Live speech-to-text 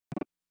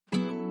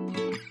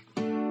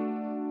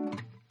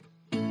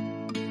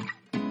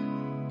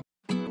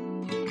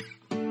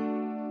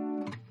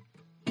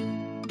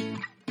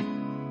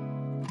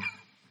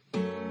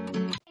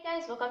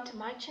guys, welcome to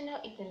my channel,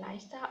 Evna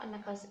Lifestyle. I'm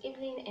your host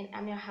Evelyn and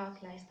I'm your health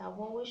lifestyle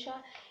well wisher.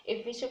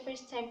 If it's your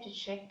first time to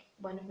check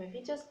one of my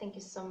videos, thank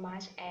you so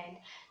much, and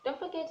don't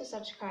forget to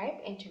subscribe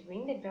and to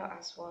ring the bell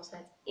as well, so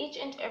that each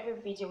and every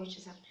video which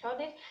is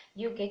uploaded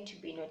you get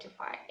to be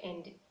notified.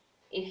 And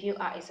if you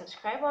are a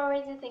subscriber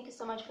already, thank you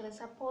so much for the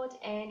support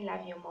and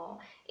love you more.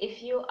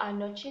 If you are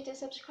not yet a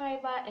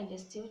subscriber and you're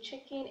still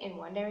checking and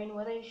wondering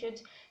whether you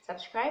should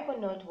subscribe or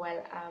not,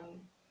 well,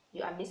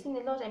 you are missing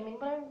a lot. I mean,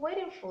 what are you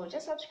waiting for?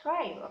 Just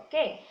subscribe.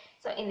 Okay,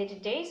 so in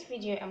today's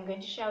video I'm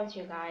going to share with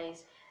you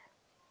guys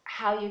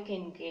how you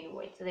can gain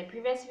weight. So the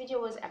previous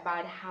video was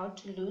about how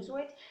to lose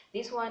weight.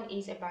 This one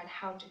is about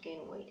how to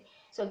gain weight.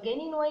 So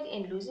gaining weight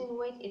and losing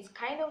weight, it's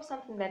kind of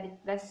something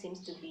that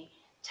seems to be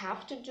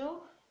tough to do,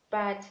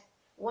 but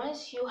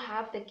once you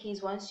have the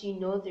keys, once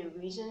you know the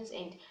reasons,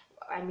 and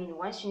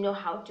once you know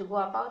how to go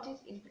about it,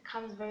 it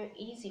becomes very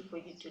easy for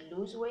you to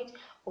lose weight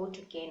or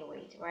to gain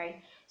weight,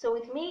 right? So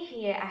with me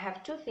here, I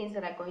have two things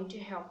that are going to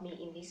help me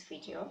in this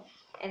video.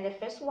 And the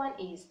first one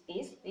is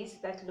this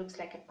that looks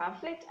like a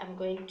pamphlet. I'm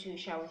going to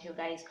share with you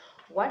guys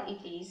what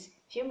it is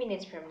a few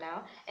minutes from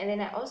now. And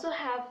then I also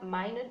have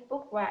my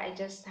notebook where I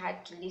just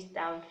had to list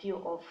down a few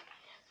of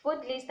food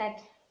lists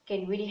that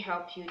can really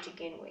help you to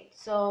gain weight.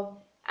 So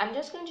I'm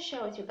just going to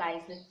share with you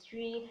guys the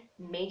three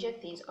major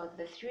things, or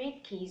the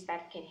three keys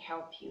that can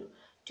help you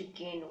to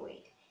gain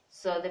weight.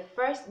 So the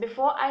first,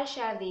 before I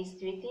share these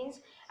three things,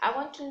 I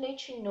want to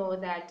let you know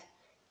that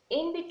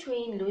in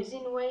between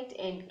losing weight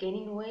and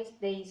gaining weight,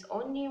 there is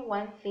only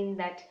one thing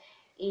that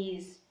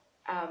is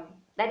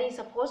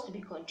supposed to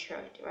be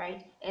controlled,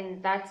 right?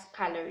 And that's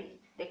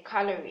the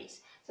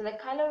calories. So the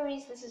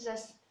calories, this is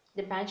just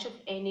the bunch of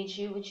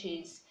energy which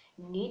is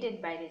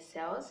needed by the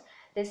cells.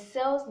 The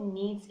cells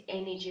needs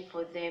energy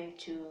for them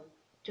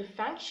to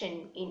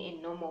function in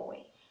a normal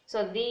way.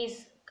 So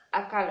these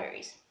are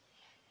calories.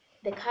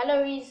 The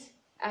calories,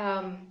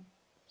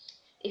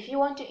 if you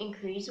want to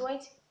increase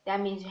weight, that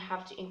means you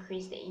have to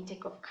increase the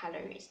intake of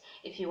calories.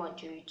 If you want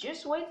to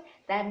reduce weight,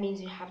 that means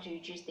you have to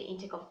reduce the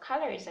intake of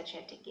calories that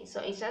you're taking.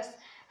 So it's just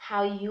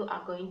how you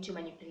are going to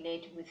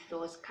manipulate with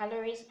those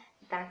calories,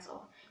 that's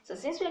all. So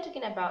since we're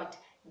talking about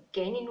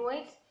gaining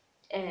weight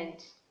and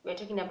we're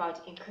talking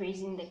about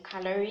increasing the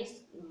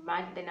calories,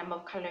 the number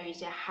of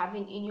calories you're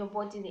having in your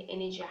body, the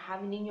energy you're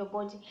having in your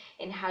body,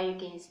 and how you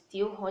can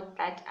still hold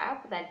that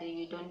up, that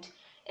you don't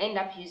end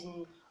up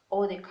using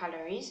all the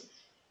calories.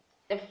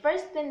 The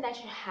first thing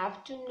that you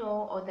have to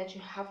know, or that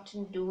you have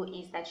to do,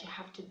 is that you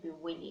have to be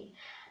willing.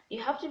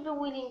 You have to be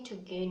willing to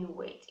gain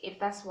weight if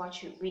that's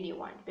what you really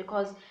want.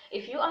 Because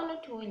if you are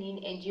not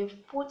willing and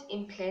you've put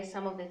in place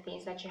some of the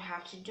things that you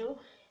have to do,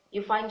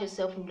 you find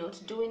yourself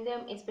not doing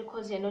them, it's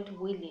because you're not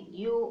willing.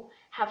 You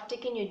have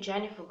taken your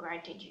journey for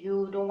granted.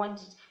 You don't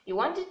want it. You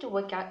want it to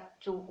work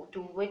out,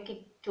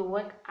 to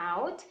work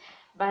out,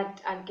 but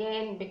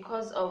again,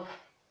 because of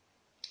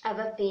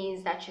other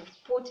things that you've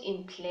put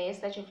in place,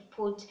 that you've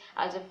put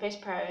as a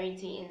first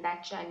priority in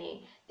that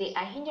journey, they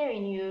are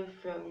hindering you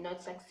from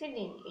not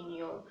succeeding in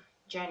your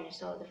journey.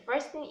 So the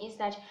first thing is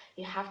that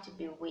you have to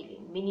be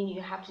willing, meaning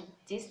you have to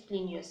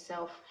discipline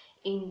yourself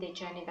in the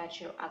journey that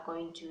you are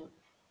going to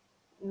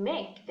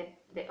make,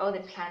 all the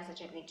plans that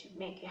you're going to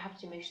make. You have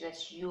to make sure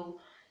that you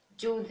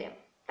do them.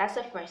 That's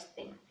the first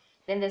thing.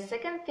 Then the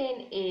second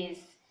thing is,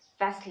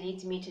 that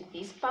leads me to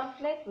this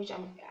pamphlet, which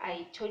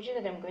I told you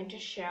that I'm going to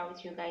share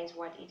with you guys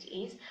what it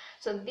is.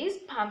 So this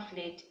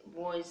pamphlet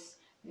was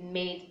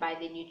made by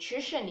the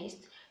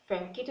nutritionist from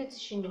Keto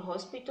Teaching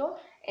Hospital,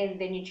 and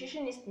the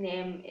nutritionist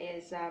name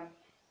is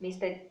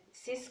Mr.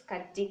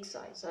 Siska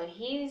Dixon. So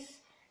he's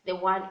the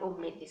one who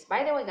made this.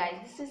 By the way, guys,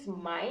 this is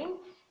mine.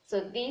 So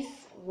this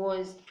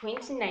was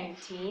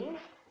 2019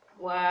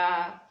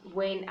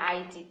 when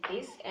I did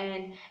this,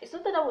 and it's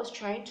not that I was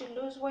trying to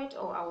lose weight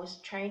or I was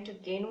trying to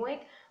gain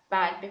weight,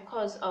 but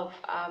because of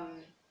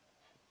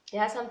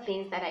there are some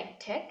things that I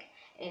take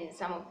and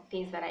some of the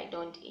things that I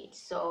don't eat.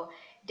 So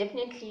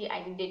definitely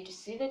I needed to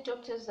see the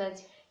doctors, that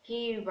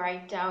he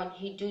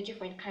do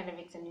different kind of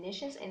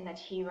examinations, and that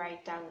he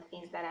write down the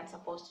things that I'm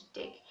supposed to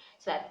take,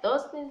 so that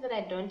those things that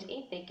I don't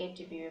eat, they get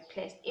to be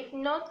replaced. If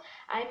not,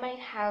 I might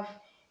have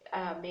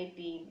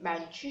maybe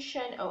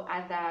malnutrition or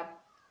other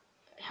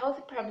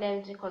health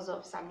problems because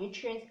of some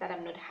nutrients that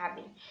I'm not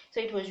having. So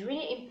it was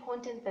really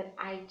important that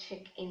I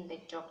check in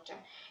the doctor,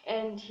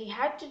 and he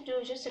had to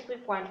do, just a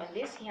quick one on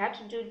this, he had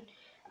to do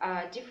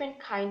different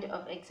kind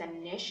of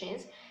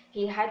examinations.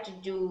 He had to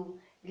do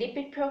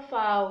lipid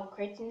profile,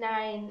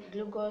 creatinine,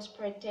 glucose,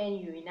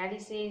 protein,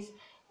 urinalysis,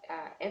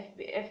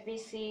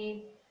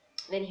 FBC.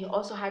 Then he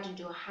also had to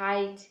do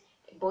height,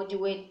 body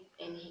weight,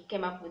 and he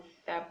came up with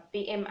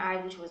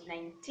BMI, which was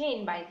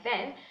 19 by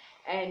then,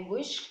 and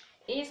which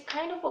is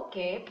kind of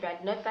okay,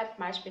 but not that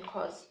much,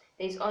 because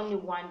there's only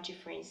one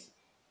difference.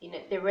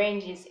 The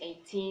range is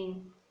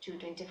 18 to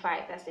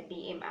 25. That's the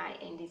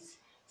BMI, and it's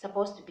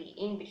supposed to be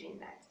in between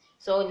that.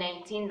 So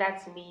 19,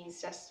 that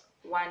means just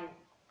one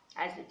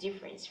as the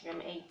difference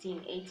from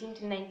 18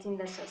 to 19.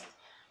 That's just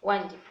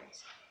one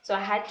difference. So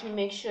I had to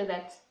make sure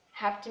that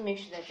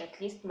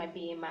at least my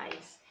BMI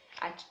is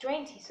at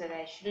 20 so that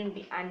I shouldn't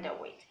be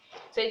underweight.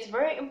 So it's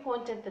very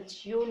important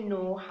that you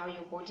know how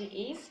your body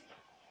is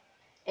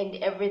and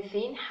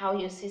everything, how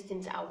your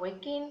systems are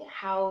working,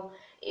 how,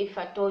 if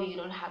at all you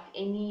don't have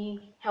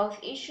any health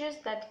issues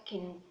that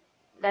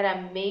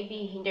are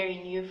maybe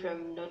hindering you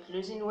from not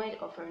losing weight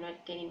or from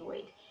not gaining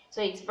weight.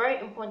 So it's very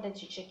important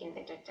to check in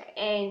the doctor.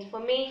 And for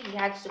me, he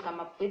had to come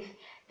up with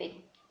the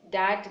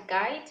diet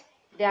guide.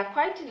 There are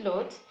quite a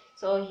lot,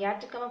 so he had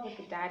to come up with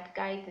a diet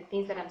guide, the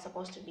things that I'm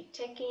supposed to be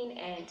taking.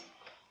 And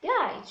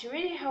yeah, it's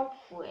really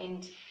helpful,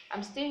 and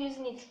I'm still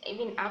using it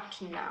even up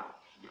to now,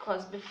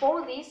 because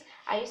before this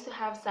I used to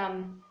have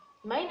some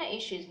minor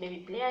issues,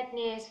 maybe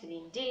blurredness,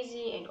 feeling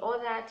dizzy and all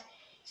that.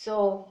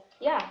 So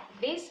yeah,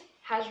 this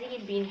has really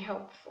been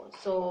helpful.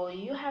 So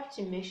you have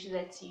to make sure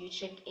that you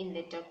check in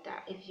the doctor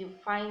if you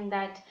find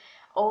that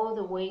all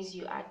the ways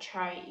you are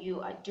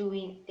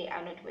doing, they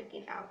are not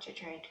working out. You're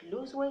trying to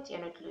lose weight, you're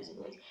not losing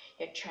weight.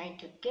 You're trying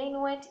to gain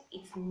weight,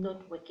 it's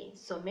not working.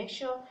 So make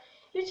sure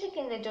you check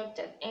in the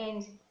doctor,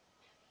 and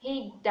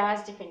he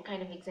does different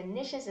kind of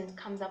examinations and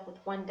comes up with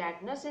one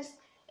diagnosis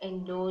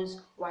and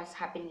knows what's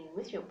happening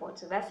with your body.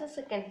 So that's the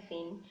second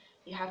thing,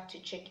 you have to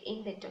check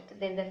in the doctor.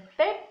 Then the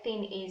third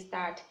thing is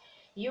that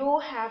you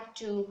have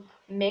to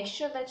make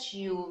sure that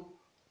you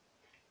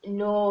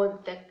know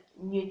the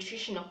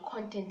nutritional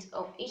content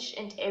of each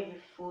and every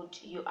food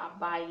you are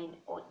buying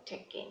or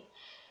taking.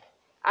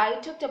 I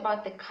talked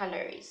about the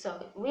calories,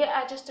 so we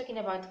are just talking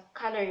about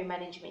calorie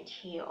management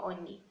here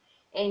only.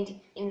 And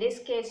in this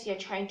case, you're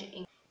trying to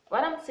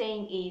what I'm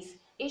saying is,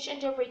 each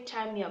and every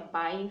time you're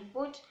buying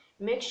food,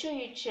 make sure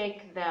you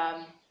check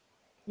the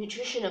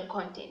nutritional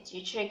content.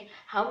 You check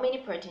how many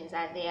proteins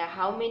are there,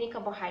 how many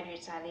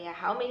carbohydrates are there,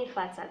 how many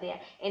fats are there,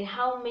 and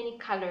how many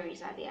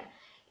calories are there.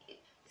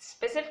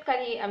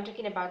 Specifically, I'm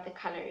talking about the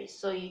calories.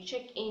 So you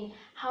check in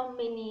how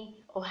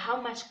many or how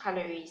much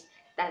calories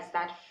does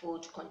that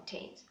food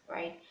contain,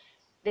 right?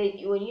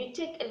 When you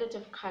take a lot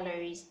of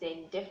calories,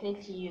 then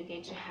definitely you're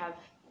going to have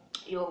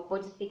your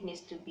body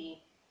thickness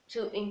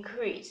to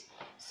increase.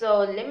 So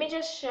let me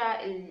just share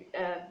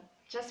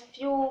just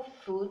few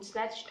foods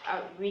that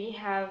really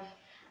have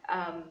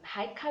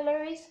high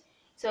calories.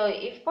 So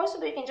if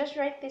possible, you can just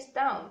write this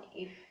down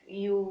if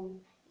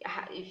you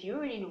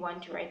really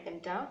want to write them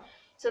down.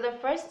 So the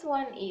first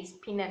one is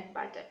peanut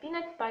butter.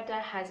 Peanut butter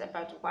has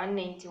about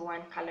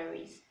 191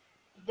 calories.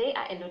 They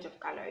are a lot of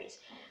calories.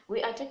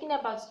 We are talking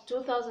about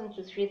 2,000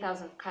 to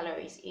 3,000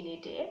 calories in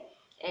a day.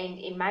 And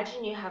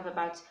imagine you have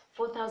about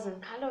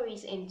 4,000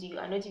 calories and you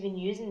are not even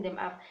using them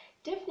up.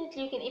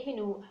 Definitely you can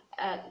even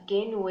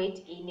gain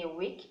weight in a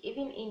week,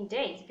 even in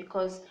days,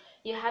 because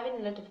you're having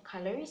a lot of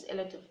calories, a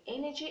lot of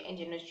energy, and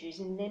you're not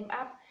using them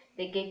up.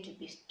 They get to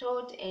be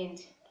stored, and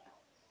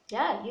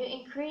yeah, you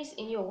increase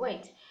in your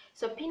weight.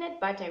 So peanut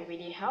butter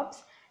really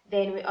helps.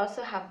 Then we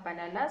also have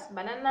bananas.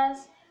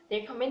 Bananas,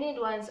 the recommended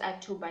ones are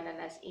 2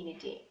 bananas in a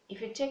day.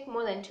 If you take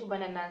more than 2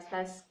 bananas,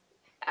 that's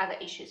other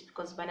issues,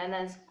 because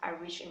bananas are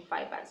rich in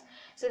fibers.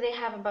 So they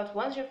have about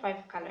 105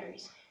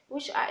 calories,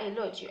 which are a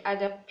lot. You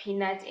add up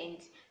peanut and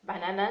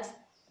bananas,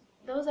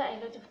 those are a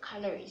lot of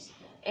calories.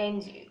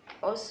 And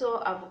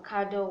also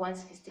avocado,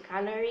 160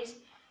 calories.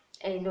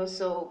 And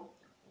also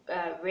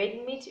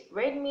red meat.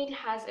 Red meat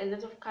has a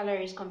lot of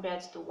calories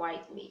compared to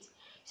white meat.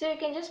 So you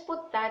can just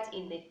put that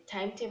in the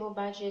timetable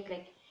budget,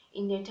 like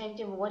in your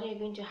timetable, what are you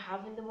going to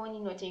have in the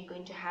morning, what are you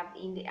going to have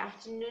in the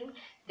afternoon.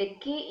 The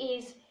key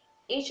is,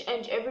 each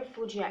and every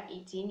food you are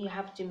eating, you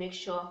have to make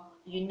sure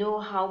you know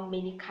how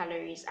many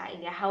calories are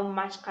in there, how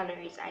much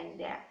calories are in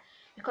there.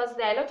 Because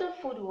there are a lot of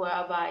food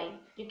whereby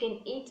you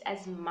can eat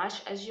as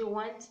much as you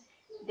want,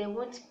 they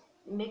won't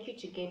make you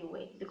to gain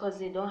weight because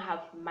they don't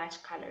have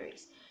much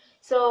calories.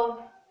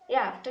 So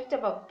yeah, I've talked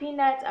about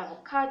peanuts,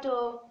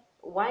 avocado,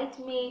 white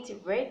meat,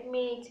 red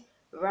meat,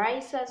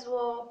 rice as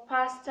well,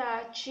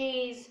 pasta,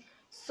 cheese,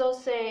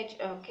 sausage.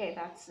 Okay,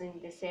 that's in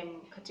the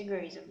same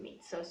categories of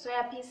meat. So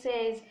soya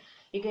pieces,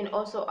 you can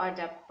also add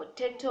up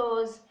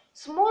potatoes,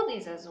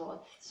 smoothies as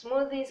well.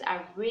 Smoothies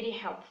are really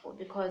helpful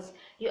because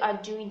you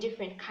are doing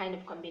different kind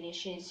of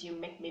combinations. You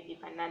make maybe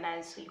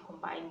bananas, so you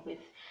combine with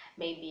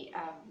maybe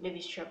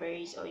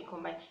strawberries, or you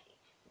combine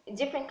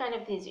different kind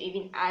of things. You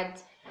even add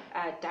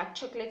dark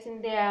chocolate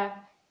in there.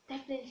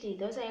 Definitely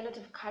those are a lot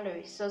of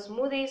calories, so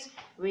smoothies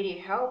really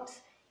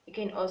helps. You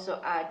can also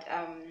add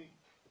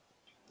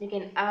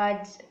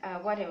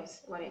what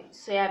else,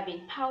 soya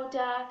bean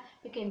powder.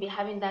 You can be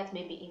having that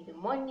maybe in the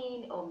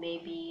morning, or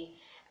maybe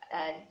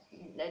uh,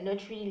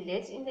 not really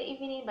late in the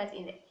evening, but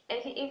in the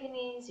early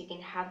evenings. You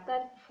can have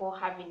that before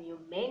having your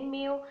main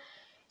meal.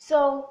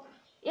 So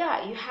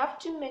yeah, you have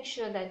to make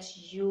sure that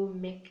you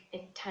make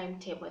a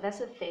timetable. That's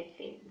the third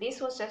thing. This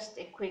was just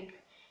a quick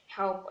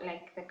help,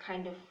 like the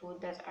kind of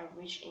food that are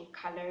rich in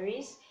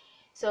calories.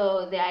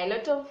 So there are a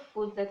lot of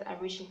foods that are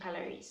rich in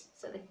calories.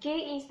 So the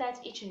key is that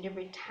each and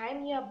every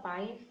time you are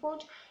buying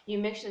food, you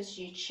make sure that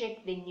you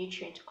check the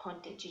nutrient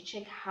content. You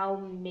check how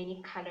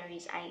many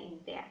calories are in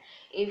there,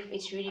 if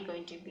it's really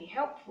going to be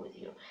helpful with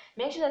you.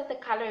 Make sure that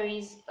the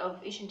calories of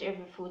each and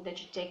every food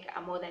that you take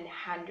are more than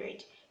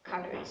 100.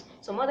 calories.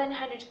 So more than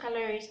 100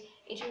 calories,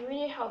 it will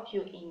really help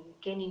you in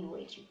gaining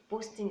weight,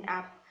 boosting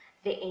up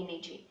the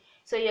energy.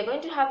 So you're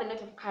going to have a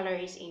lot of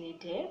calories in a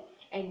day,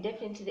 and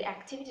definitely the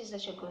activities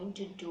that you're going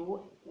to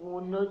do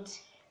will not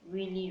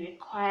really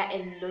require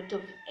a lot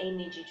of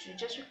energy. It will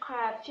just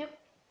require a few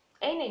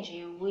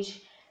energy,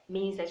 which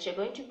means that you're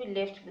going to be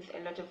left with a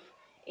lot of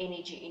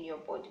energy in your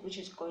body, which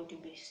is going to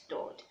be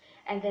stored.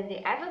 And then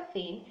the other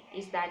thing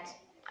is that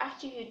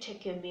after you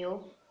take your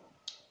meal,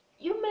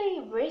 you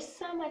may rest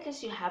some, at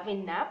least you have a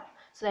nap,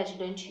 so that you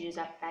don't use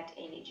up that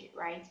energy,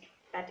 right?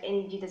 That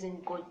energy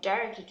doesn't go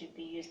directly to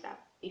be used up,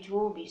 it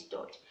will be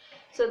stored.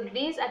 So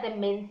these are the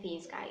main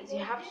things, guys. You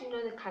have to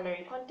know the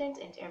calorie content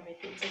and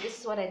everything. So this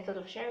is what I thought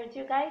of sharing with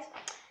you guys.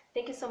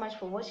 Thank you so much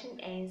for watching,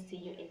 and see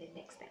you in the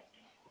next time.